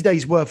 90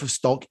 days worth of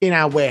stock in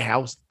our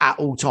warehouse at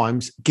all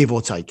times, give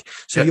or take.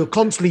 So You're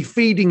constantly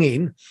feeding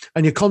in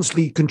and you're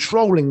constantly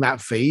controlling that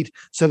feed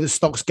so that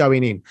stock's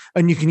going in.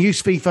 And you can use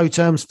FIFO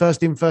terms,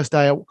 first in, first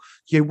out,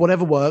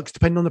 whatever works,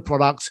 depending on the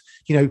products.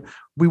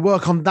 We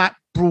work on that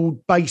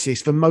broad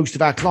basis for most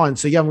of our clients.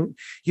 So you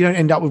don't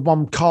end up with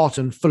one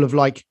carton full of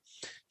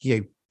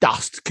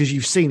dust because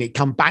you've seen it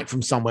come back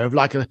from somewhere of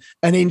like an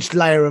inch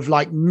layer of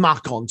like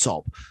muck on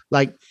top.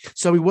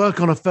 So we work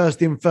on a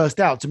first in, first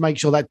out to make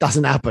sure that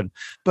doesn't happen.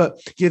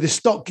 But the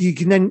stock, you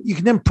can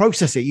then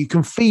process it, you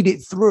can feed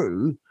it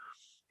through,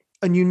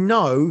 and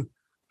that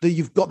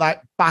you've got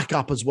that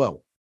backup as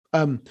well.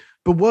 But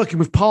working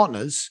with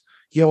partners,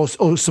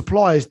 or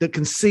suppliers that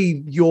can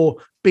see your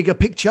bigger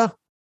picture,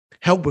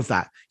 help with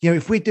that.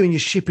 If we're doing your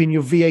shipping,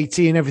 your VAT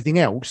and everything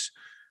else,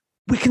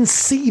 we can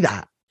see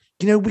that.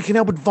 We can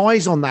help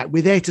advise on that.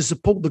 We're there to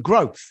support the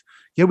growth.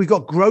 We've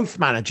got growth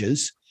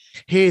managers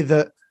here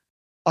that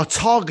are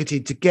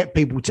targeted to get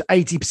people to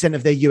 80%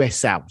 of their US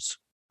sales.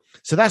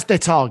 So that's their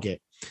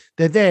target.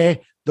 They're there,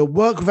 they'll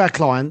work with our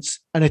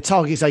clients, and their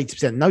target is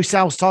 80%. No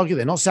sales target.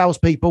 They're not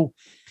salespeople.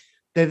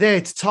 They're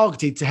there to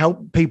targeted to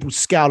help people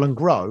scale and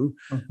grow.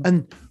 Mm-hmm.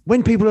 And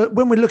when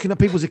we're looking at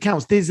people's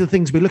accounts, these are the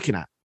things we're looking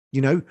at.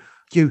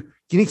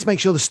 You need to make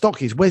sure the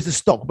stock is, where's the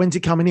stock? When's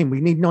it coming in?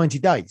 We need 90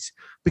 days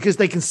because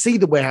they can see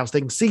the warehouse. They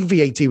can see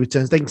VAT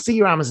returns. They can see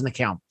your Amazon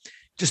account.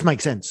 Just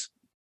makes sense.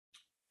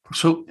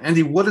 So,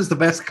 Andy, what is the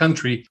best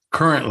country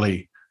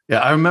currently? Yeah,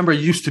 I remember it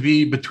used to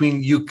be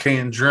between UK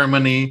and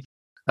Germany.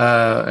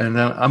 And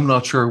then I'm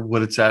not sure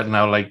what it's at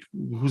now. Like,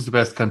 who's the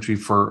best country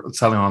for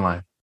selling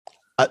online?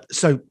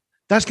 So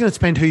that's going to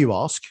depend who you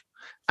ask.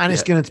 And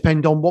it's going to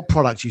depend on what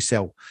products you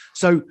sell.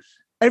 So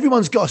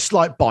everyone's got a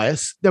slight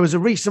bias. There was a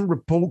recent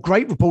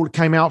great report that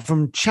came out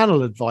from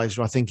Channel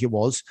Advisor, I think it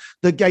was,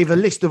 that gave a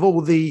list of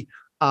all the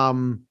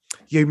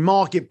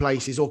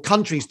marketplaces or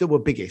countries that were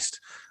biggest.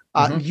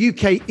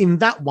 UK in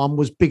that one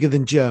was bigger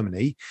than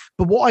Germany.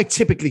 But what I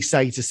typically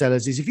say to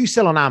sellers is if you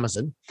sell on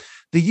Amazon,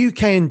 the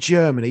UK and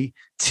Germany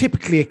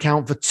typically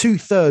account for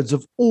 2/3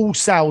 of all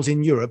sales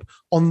in Europe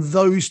on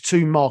those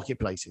two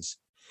marketplaces.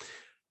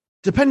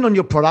 depending on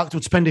your product,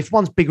 will depend if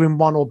one's bigger in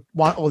one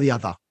or the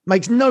other.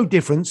 Makes no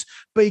difference,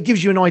 but it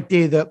gives you an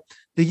idea that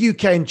the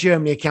UK and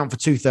Germany account for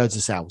 2/3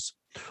 of sales.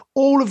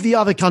 All of the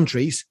other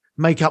countries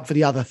make up for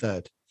the other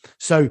third.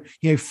 So,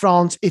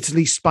 France,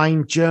 Italy,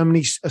 Spain,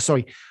 Germany,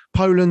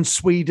 Poland,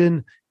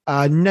 Sweden,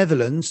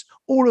 Netherlands,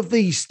 all of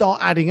these start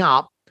adding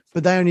up,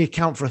 but they only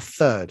account for a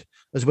third,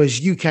 as well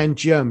as UK and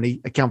Germany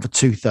account for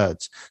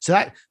 2/3. So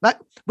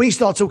that when you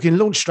start talking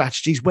launch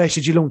strategies, where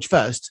should you launch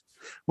first?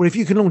 Well, if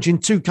you can launch in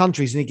 2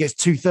 countries and it gets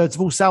 2/3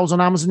 of all sales on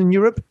Amazon in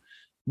Europe,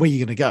 where are you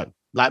going to go?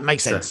 Like,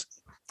 makes sense.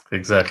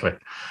 Exactly.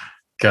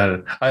 Got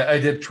it. I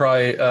did try,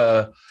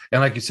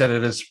 and like you said,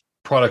 it is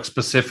product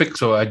specific.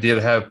 So I did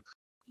have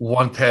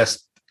one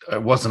test.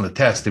 It wasn't a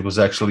test. It was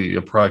actually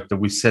a product that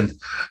we sent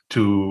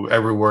to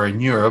everywhere in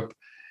Europe.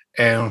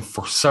 And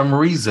for some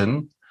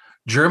reason,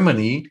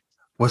 Germany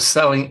was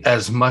selling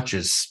as much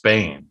as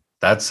Spain.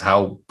 That's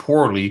how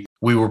poorly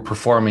we were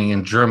performing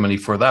in Germany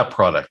for that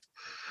product.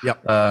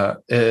 Yep.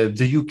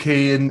 The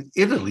UK and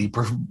Italy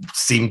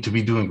seemed to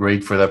be doing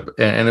great for that,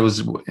 and it was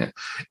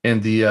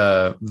in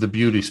the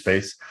beauty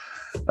space.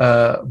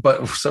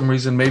 But for some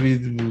reason, maybe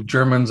the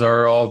Germans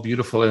are all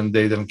beautiful and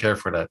they didn't care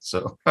for that.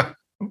 So,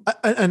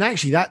 and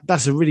actually,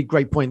 that's a really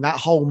great point. That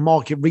whole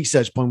market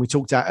research point we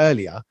talked about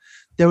earlier,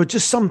 there are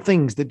just some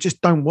things that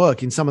just don't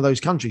work in some of those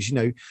countries.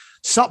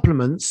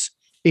 Supplements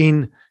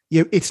in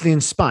Italy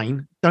and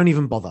Spain don't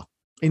even bother.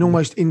 In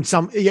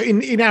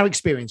our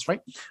experience,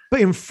 right?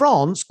 But in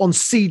France, on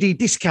CD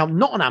discount,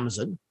 not on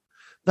Amazon,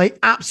 they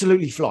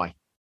absolutely fly.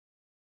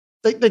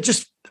 They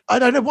just, I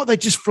don't know what, they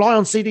just fly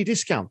on CD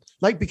discount.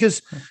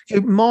 Because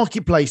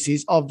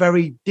marketplaces are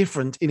very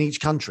different in each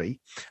country.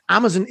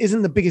 Amazon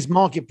isn't the biggest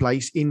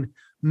marketplace in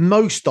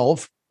most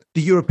of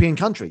the European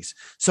countries.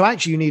 So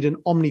actually you need an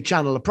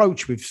omni-channel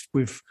approach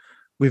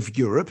with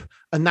Europe.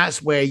 And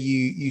that's where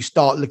you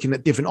start looking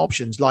at different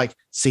options like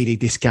CD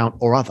discount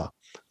or other.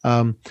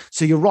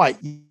 So you're right.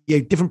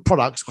 Different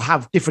products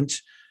have different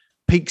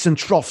peaks and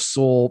troughs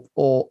or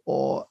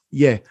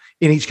in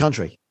each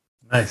country.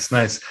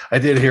 Nice. I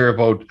did hear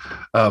about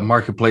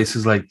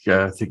marketplaces like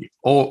I think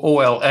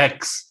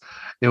OLX.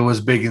 It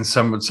was big in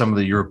some of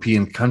the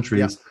European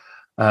countries.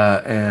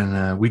 Yeah.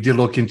 And we did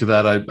look into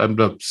that. I'm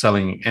not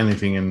selling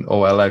anything in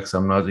OLX.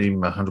 I'm not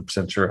even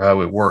 100% sure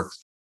how it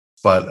works,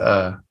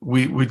 but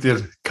we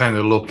did kind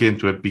of look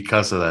into it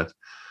because of that.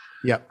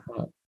 Yeah.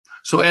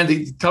 So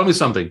Andy, tell me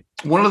something.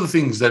 One of the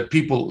things that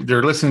people,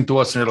 they're listening to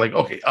us and they're like,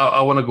 okay, I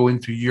want to go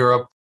into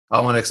Europe. I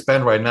want to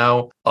expand right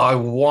now. I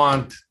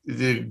want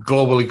the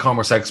global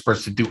e-commerce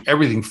experts to do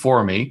everything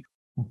for me,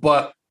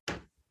 but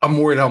I'm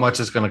worried how much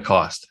it's going to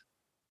cost.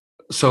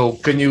 So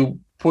can you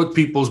put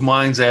people's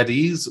minds at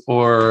ease,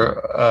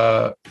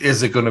 or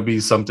is it going to be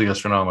something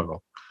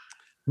astronomical?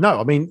 No,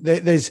 I mean,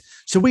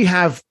 so we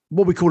have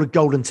what we call a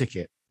golden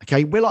ticket.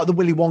 Okay, we're like the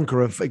Willy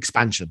Wonka of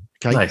expansion.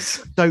 Okay,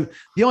 nice. So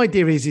the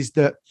idea is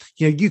that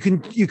you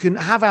can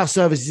have our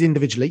services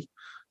individually,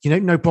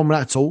 no problem with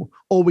that at all,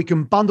 or we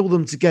can bundle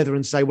them together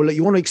and say, well, look,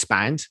 you want to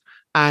expand,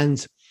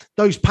 and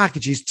those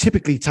packages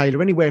typically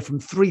tailor anywhere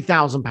from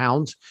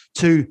 £3,000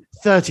 to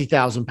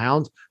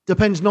 £30,000,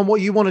 depending on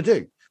what you want to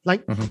do.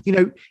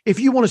 If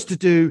you want us to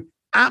do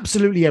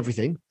absolutely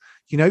everything,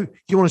 you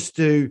want us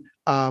to do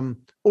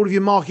all of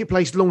your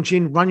marketplace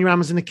launching, run your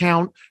Amazon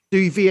account, do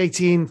your VAT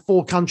in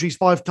 4 countries,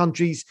 5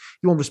 countries.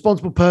 You want a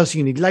responsible person,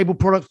 you need label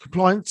product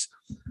compliance,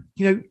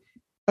 and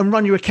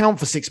run your account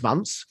for 6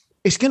 months.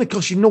 It's going to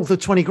cost you north of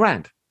 20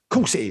 grand. Of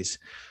course it is.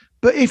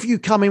 But if you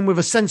come in with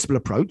a sensible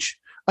approach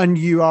and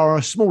you are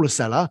a smaller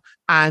seller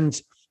and,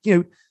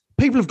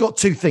 people have got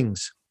 2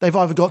 things. They've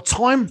either got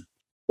time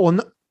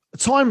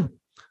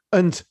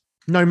and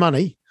no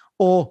money,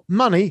 or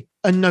money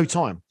and no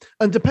time.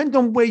 And depending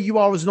on where you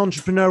are as an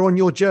entrepreneur on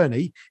your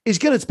journey is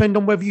going to depend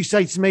on whether you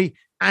say to me,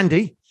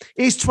 Andy,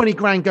 here's 20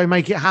 grand, go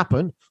make it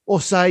happen. Or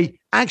say,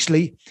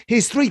 actually,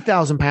 here's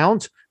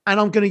 £3,000 and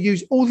I'm going to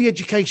use all the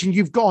education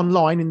you've got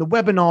online in the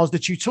webinars, the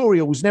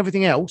tutorials and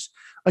everything else,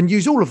 and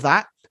use all of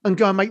that and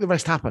go and make the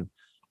rest happen.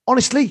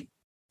 Honestly,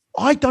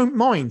 I don't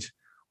mind.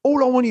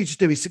 All I want you to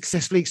do is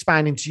successfully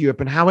expand into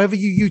Europe, and however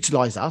you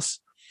utilize us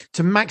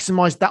to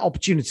maximize that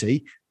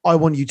opportunity, I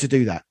want you to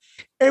do that.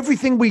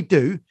 Everything we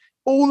do,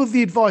 all of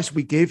the advice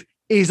we give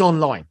is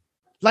online.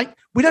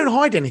 We don't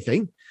hide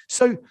anything.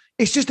 So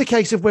it's just a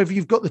case of whether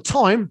you've got the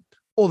time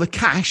or the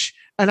cash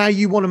and how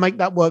you want to make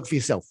that work for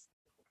yourself.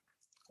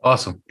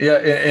 Awesome. Yeah,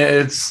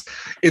 it's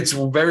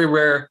very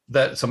rare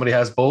that somebody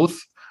has both.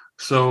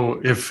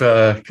 So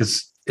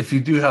because if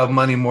you do have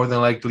money, more than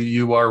likely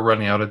you are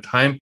running out of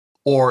time,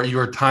 or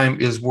your time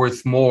is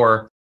worth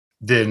more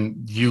than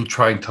you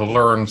trying to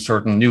learn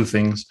certain new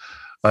things.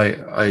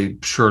 I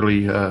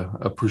surely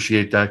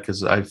appreciate that,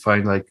 because I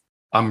find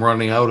I'm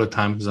running out of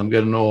time because I'm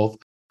getting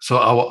old. So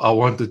I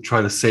want to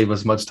try to save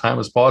as much time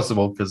as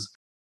possible, because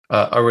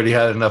I already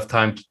had enough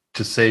time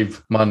to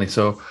save money.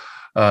 So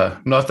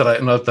not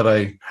that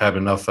I have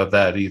enough of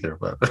that either.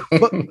 But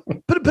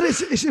but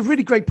it's a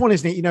really great point,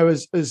 isn't it?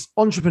 As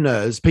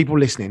entrepreneurs, people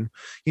listening,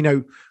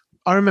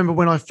 I remember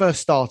when I first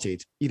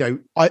started,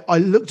 I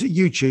looked at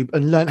YouTube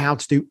and learned how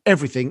to do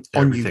everything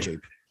on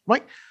YouTube,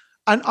 right?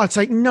 And I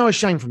take no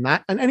shame from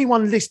that. And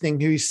anyone listening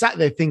who's sat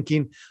there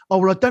thinking, oh,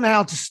 well, I don't know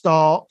how to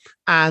start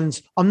and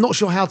I'm not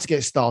sure how to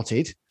get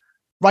started,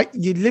 right?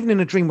 You're living in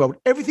a dream world.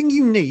 Everything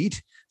you need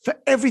for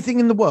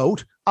everything in the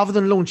world, other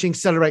than launching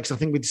SellerX, I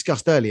think we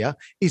discussed earlier,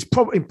 is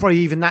probably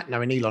even that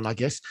now in Elon, I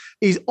guess,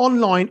 is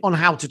online on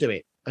how to do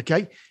it,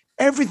 okay?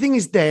 Everything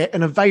is there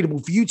and available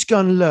for you to go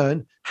and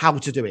learn how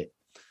to do it.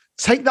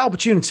 Take that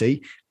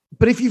opportunity.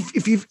 But if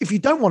you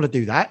don't want to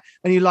do that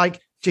and you're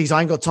like, geez,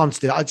 I ain't got time to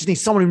do that, I just need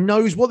someone who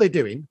knows what they're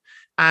doing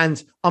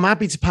and I'm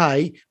happy to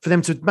pay for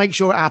them to make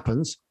sure it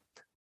happens,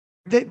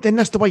 then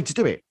that's the way to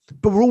do it.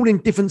 But we're all in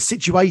different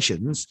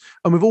situations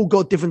and we've all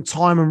got different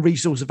time and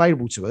resource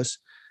available to us.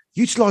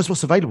 Utilize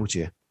what's available to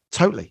you.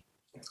 Totally.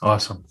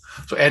 Awesome.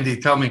 So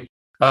Andy, tell me,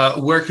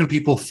 where can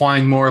people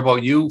find more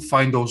about you,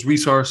 find those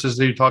resources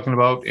that you're talking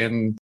about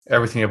and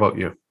everything about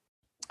you?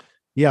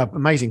 Yeah,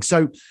 amazing.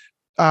 So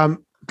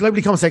Global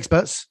E-commerce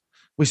Experts,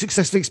 we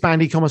successfully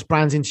expand e-commerce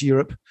brands into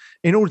Europe.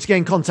 In order to get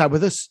in contact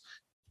with us,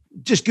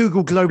 just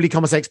Google Global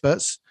E-commerce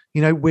Experts.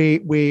 We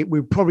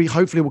probably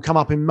hopefully will come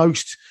up in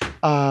most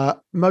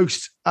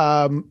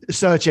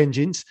search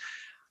engines.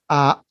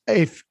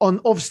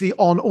 Obviously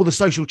on all the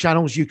social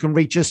channels, you can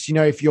reach us.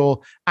 If you're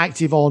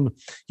active on,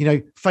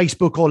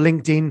 Facebook or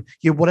LinkedIn,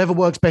 whatever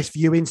works best for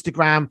you,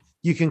 Instagram,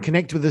 you can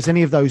connect with us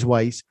any of those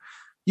ways.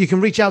 You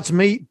can reach out to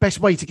me. Best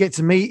way to get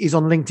to me is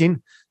on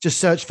LinkedIn. Just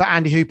search for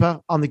Andy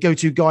Hooper. I'm the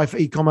go-to guy for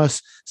e-commerce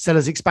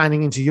sellers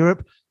expanding into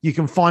Europe. You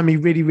can find me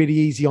really, really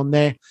easy on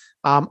there.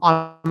 I'm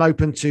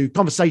open to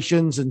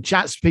conversations and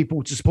chats with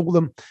people to support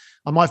them.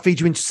 I might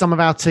feed you into some of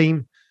our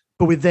team,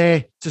 but we're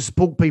there to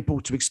support people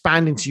to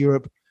expand into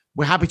Europe.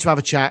 We're happy to have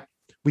a chat.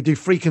 We do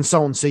free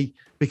consultancy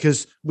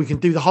because we can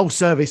do the whole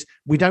service.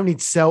 We don't need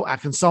to sell our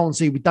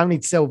consultancy. We don't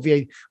need to sell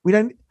VA.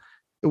 We're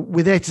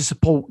there to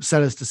support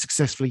sellers to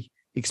successfully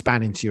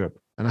expand into Europe.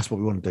 And that's what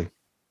we want to do.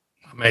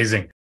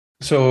 Amazing.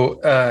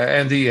 So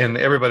Andy and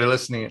everybody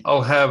listening,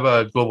 I'll have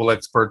a Global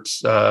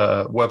Experts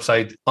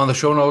website on the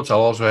show notes.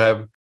 I'll also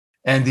have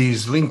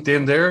Andy's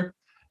LinkedIn there.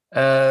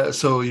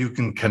 So you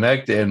can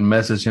connect and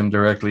message him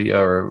directly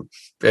or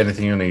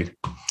anything you need.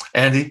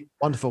 Andy.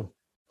 Wonderful.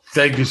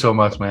 Thank you so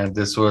much, man.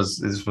 This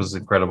was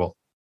incredible.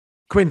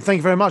 Quinn, thank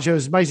you very much. It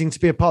was amazing to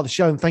be a part of the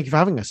show and thank you for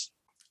having us.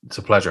 It's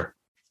a pleasure.